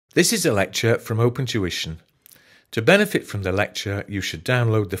This is a lecture from OpenTuition. To benefit from the lecture, you should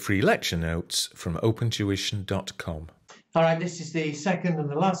download the free lecture notes from opentuition.com. All right, this is the second and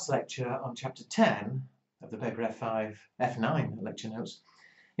the last lecture on Chapter 10 of the paper F9 lecture notes,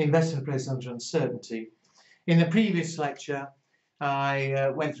 Investment Appraisal Under Uncertainty. In the previous lecture,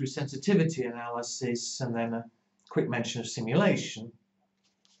 I went through sensitivity analysis and then a quick mention of simulation.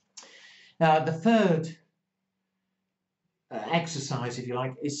 The third exercise, if you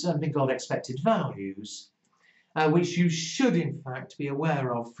like, is something called expected values, which you should in fact be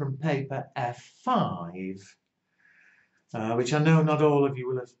aware of from paper F5, which I know not all of you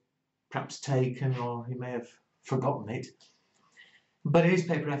will have perhaps taken, or you may have forgotten it, but it is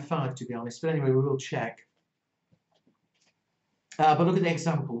paper F5 to be honest. But anyway, we will check. But look at the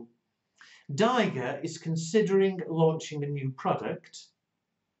example. Diger is considering launching a new product.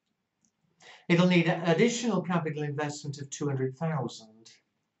 It'll need an additional capital investment of 200,000.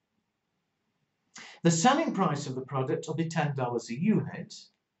 The selling price of the product will be $10 a unit.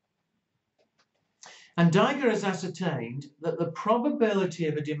 And Diger has ascertained that the probability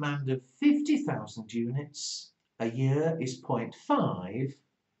of a demand of 50,000 units a year is 0.5,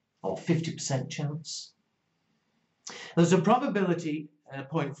 or 50% chance. There's a probability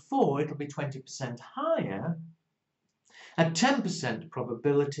 0.4, it'll be 20% higher. At 10%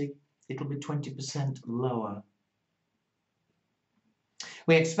 probability, it'll be 20% lower.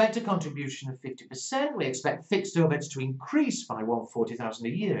 We expect a contribution of 50%. We expect fixed overheads to increase by 140,000 a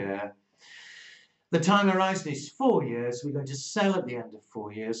year. The time horizon is 4 years. We're going to sell at the end of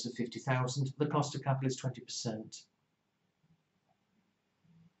 4 years for 50,000. The cost of capital is 20%.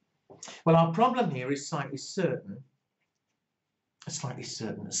 Well, our problem here is slightly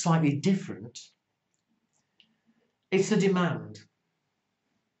different. It's the demand.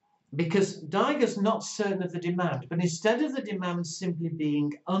 Because Diger's not certain of the demand, but instead of the demand simply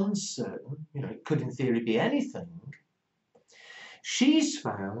being uncertain, it could in theory be anything, she's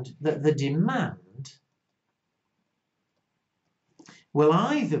found that the demand will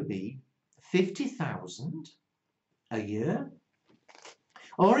either be 50,000 a year,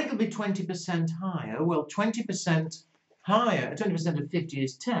 or it'll be 20% higher. Well, 20% higher, 20% of 50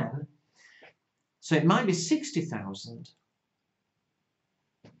 is 10, so it might be 60,000.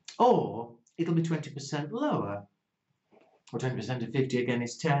 Or it'll be 20% lower, or 20% of 50 again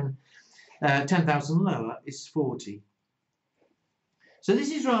is 10. 10,000 lower is 40. So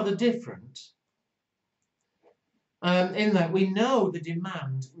this is rather different in that we know the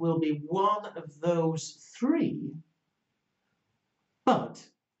demand will be one of those three, but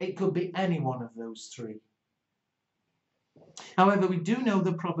it could be any one of those three. However, we do know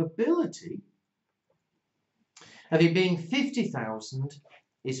the probability of it being 50,000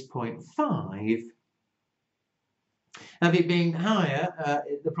 is 0.5. Of it being higher,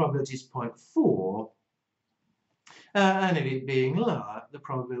 the probability is 0.4. And of it being lower, the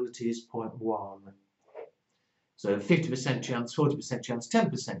probability is 0.1. So 50% chance, 40% chance,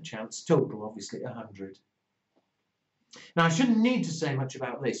 10% chance, total obviously 100. Now I shouldn't need to say much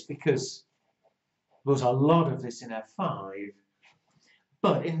about this because there's a lot of this in F5.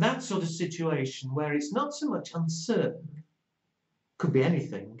 But in that sort of situation where it's not so much uncertain, could be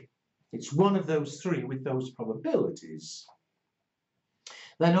anything, it's one of those three with those probabilities,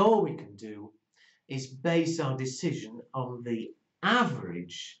 then all we can do is base our decision on the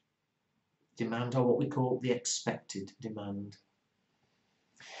average demand, or what we call the expected demand.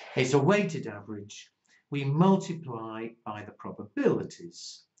 It's a weighted average. We multiply by the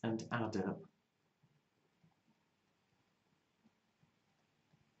probabilities and add up.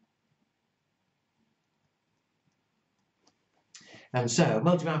 And so,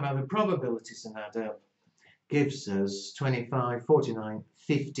 multiplying by the probabilities and add up gives us 25, 49,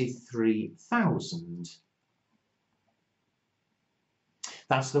 53,000.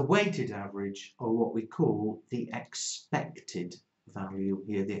 That's the weighted average, or what we call the expected value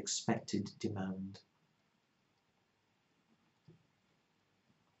here, the expected demand.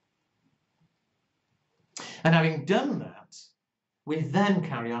 And having done that, we then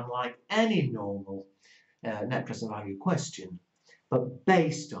carry on like any normal net present value question, but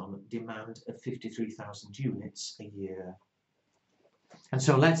based on demand of 53,000 units a year. And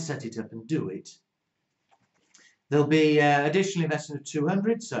so let's set it up and do it. There'll be additional investment of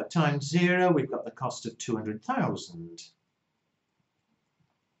 200, so times 0, we've got the cost of 200,000.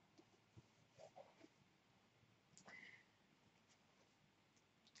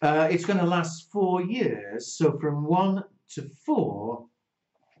 It's going to last 4 years, so from 1 to 4,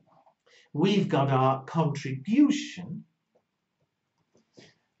 we've got our contribution,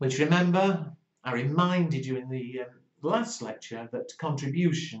 which remember, I reminded you in the last lecture that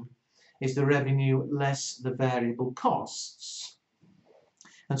contribution is the revenue less the variable costs.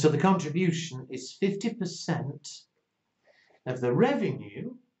 And so the contribution is 50% of the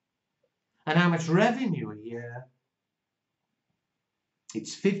revenue. And how much revenue a year?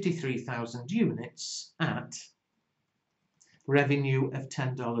 It's 53,000 units at revenue of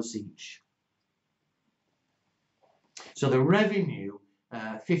 $10 each. So the revenue,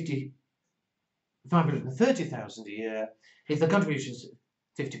 530,000 a year. If the contribution is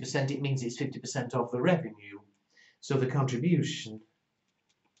 50%, it means it's 50% of the revenue. So the contribution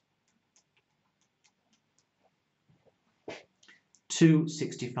to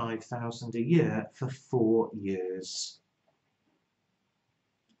 65,000 a year for 4 years.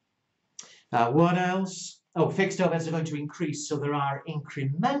 What else? Oh, fixed overheads are going to increase, so there are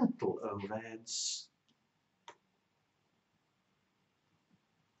incremental overheads.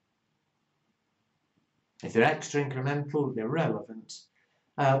 If they're extra incremental, they're relevant.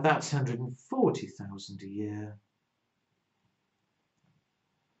 That's 140,000 a year.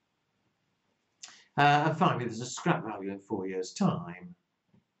 And finally, there's a scrap value in 4 years' time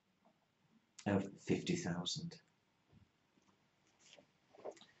of 50,000.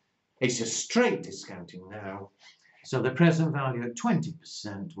 It's just straight discounting now. So the present value at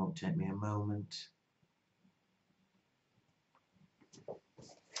 20% won't take me a moment.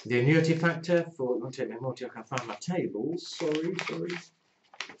 The annuity factor for, it won't take me a moment, I can find my tables, sorry.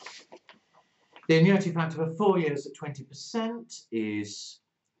 The annuity factor for 4 years at 20% is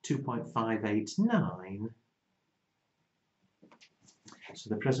 2.589. So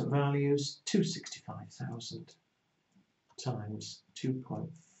the present value is 265,000 times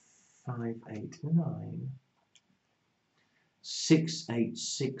 2.589,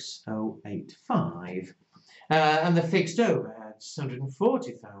 686085. And the fixed overheads,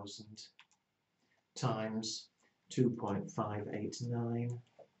 140,000 times 2.589,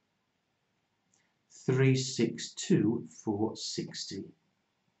 362,460.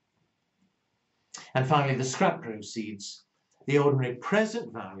 And finally, the scrap proceeds, the ordinary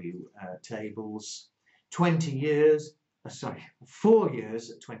present value tables, 4 years at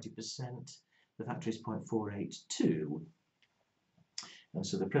 20%, the factor is 0.482, and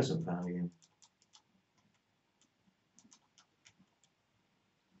so the present value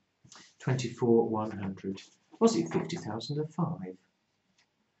 24,100. Was it 50,000 or 5?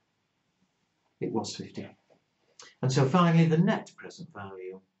 It was 50. And so finally, the net present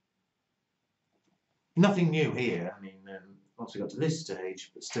value. Nothing new here. I mean, once we got to this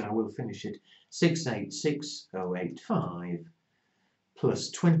stage, but still I will finish it. 686085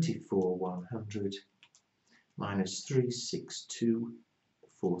 plus 24,100 minus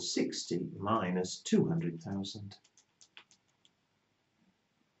 362,460 minus 200,000.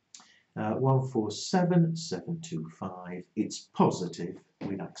 147,725. It's positive.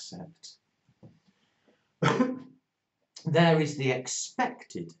 We'd accept. There is the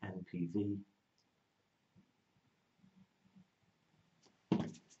expected NPV.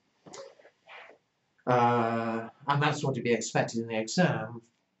 And that's what to be expected in the exam.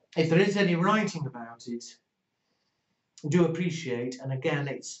 If there is any writing about it, do appreciate, and again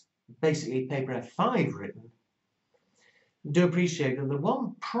it's basically paper F5 written, do appreciate that the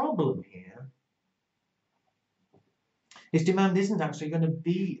one problem here is demand isn't actually going to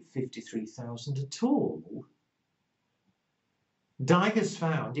be 53,000 at all. Dyke has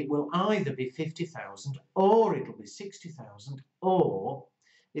found it will either be 50,000 or it'll be 60,000 or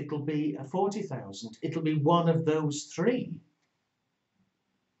it'll be 40,000. It'll be one of those three.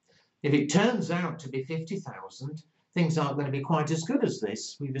 If it turns out to be 50,000, things aren't going to be quite as good as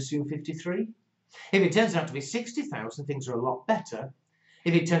this. We've assumed 53. If it turns out to be 60,000, things are a lot better.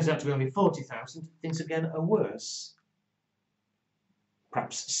 If it turns out to be only 40,000, things again are worse.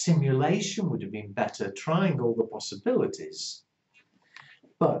 Perhaps simulation would have been better, trying all the possibilities.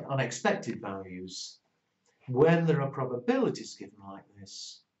 But unexpected values, when there are probabilities given like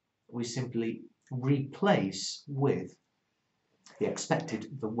this, we simply replace with the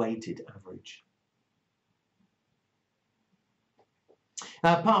expected, the weighted average.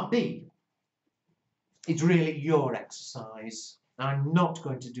 Part B, it's really your exercise. I'm not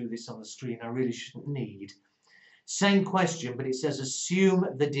going to do this on the screen, I really shouldn't need. Same question, but it says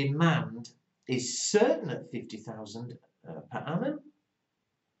assume the demand is certain at 50,000 per annum.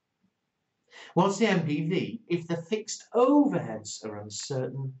 What's the NPV if the fixed overheads are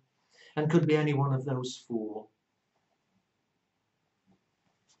uncertain and could be any one of those four?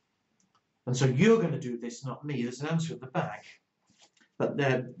 And so you're going to do this, not me. There's an answer at the back. But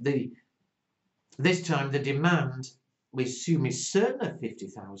this time the demand we assume is certain at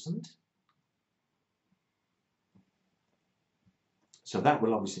 50,000. So that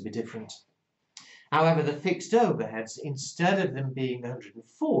will obviously be different. However, the fixed overheads, instead of them being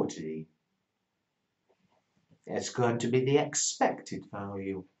 140, it's going to be the expected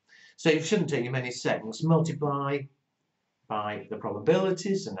value. So it shouldn't take you many seconds. Multiply by the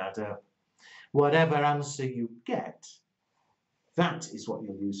probabilities and add up. Whatever answer you get, that is what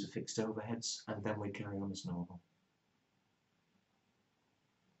you'll use for fixed overheads, and then we carry on as normal.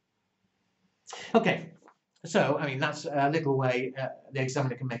 Okay, so, I mean, that's a little way the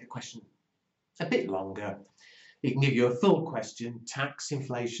examiner can make a question a bit longer. He can give you a full question, tax,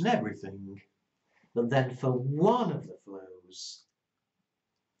 inflation, everything. But then for one of the flows,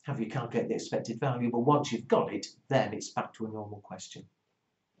 have you calculate the expected value? But once you've got it, then it's back to a normal question.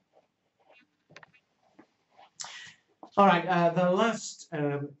 All right, the last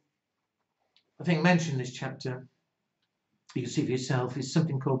thing mentioned in this chapter, you can see for yourself, is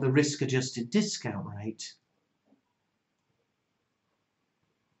something called the risk-adjusted discount rate.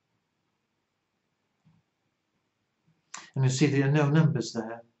 And you'll see there are no numbers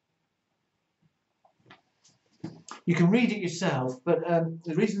there. You can read it yourself, but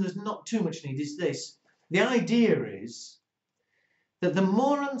the reason there's not too much need is this. The idea is that the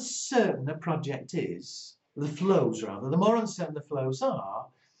more uncertain a project is, the flows rather, the more uncertain the flows are,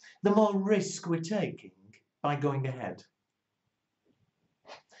 the more risk we're taking by going ahead.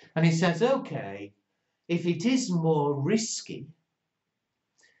 And he says, okay, if it is more risky,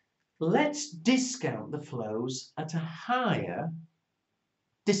 let's discount the flows at a higher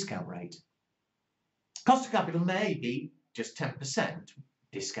discount rate. Cost of capital may be just 10%,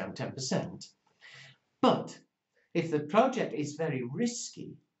 discount 10%. But if the project is very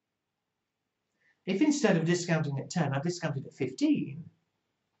risky, if instead of discounting at 10, I discounted at 15,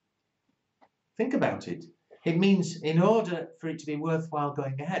 think about it. It means in order for it to be worthwhile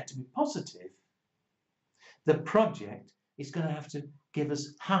going ahead, to be positive, the project is going to have to give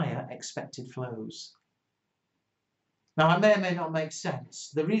us higher expected flows. Now, it may or may not make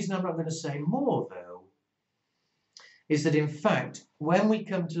sense. The reason I'm not going to say more, though, is that in fact, when we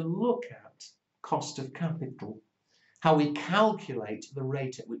come to look at cost of capital, how we calculate the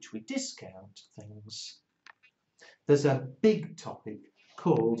rate at which we discount things, there's a big topic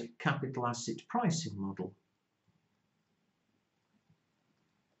called capital asset pricing model.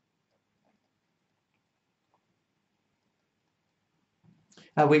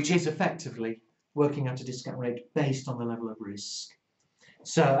 Which is effectively working out a discount rate based on the level of risk.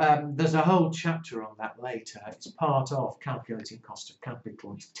 So there's a whole chapter on that later. It's part of calculating cost of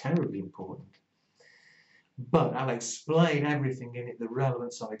capital. It's terribly important. But I'll explain everything in it, the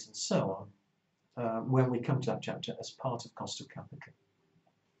relevance of it and so on, when we come to that chapter as part of cost of capital.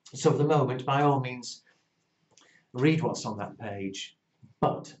 So for the moment, by all means, read what's on that page,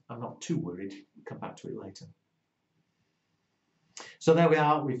 but I'm not too worried. We'll come back to it later. So there we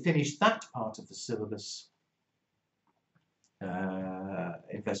are. We've finished that part of the syllabus.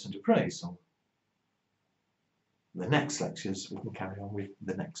 Investment appraisal. The next lectures we can carry on with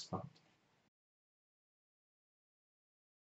the next part.